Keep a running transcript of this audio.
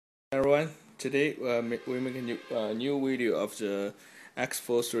Everyone, today we make a new video of the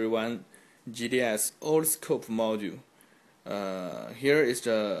X431 GDS Oscilloscope module. Here is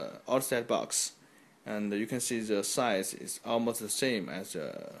the outside box, and you can see the size is almost the same as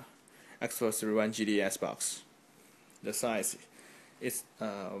the X431 GDS box. The size is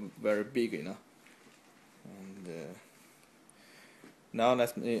very big, And now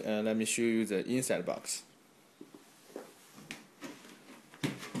let me show you the inside box.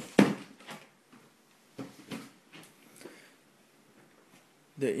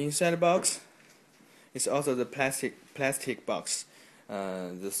 The inside box is also the plastic box.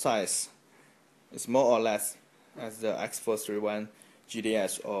 The size is more or less as the X431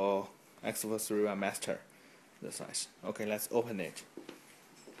 GDS or X431 Master. The size. Okay, let's open it.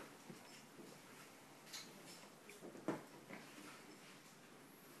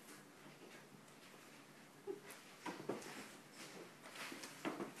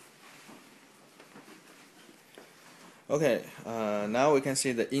 Okay, now we can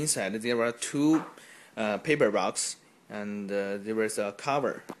see the inside. There are two paper box, and there is a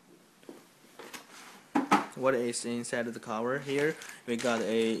cover. What is inside the cover? Here we got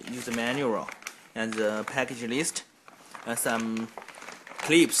a user manual and the package list, and some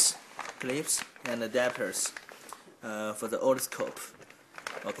clips and adapters for the oscilloscope.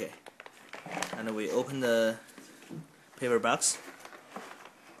 Okay, and we open the paper box.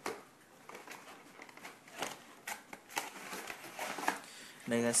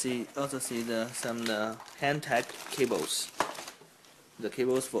 And you can also see some hand tag cables, the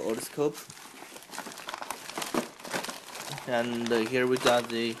cables for oscilloscope. And here we got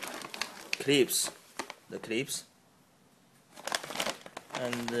the clips,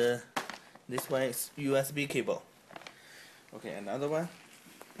 and this one is USB cable. Okay, another one.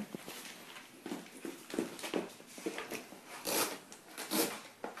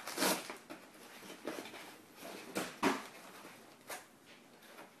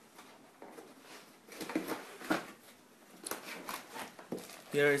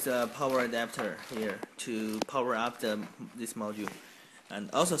 Here is a power adapter here to power up this module, and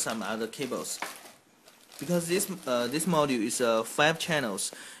also some other cables. Because this module is 5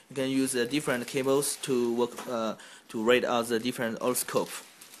 channels, you can use different cables to work to read out the different oscilloscope.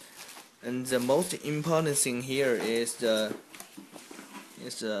 And the most important thing here is the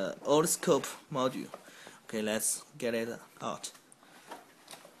oscilloscope module. Okay, let's get it out.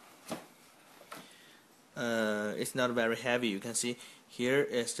 It's not very heavy. You can see here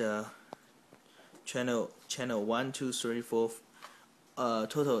is the channel 1, 2, 3, 4.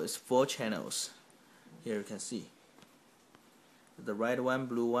 Total is 4 channels. Here you can see the red one,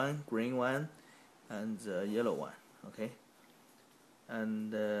 blue one, green one, and the yellow one. Okay,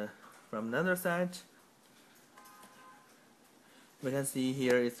 and from another side, we can see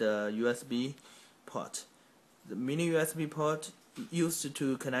here is a USB port. The mini USB port used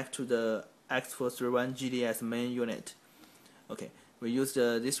to connect to the X431 GDS main unit. Okay, we use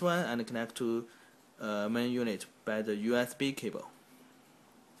this one and connect to main unit by the USB cable.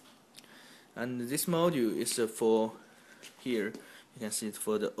 And this module is for here. You can see it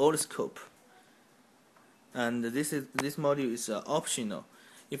for the oscilloscope. And this module is optional.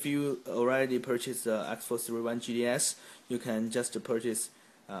 If you already purchased the X431 GDS, you can just purchase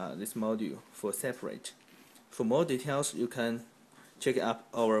this module for separate. For more details, you can check out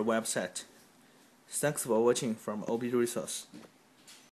our website. Thanks for watching from OB Resource.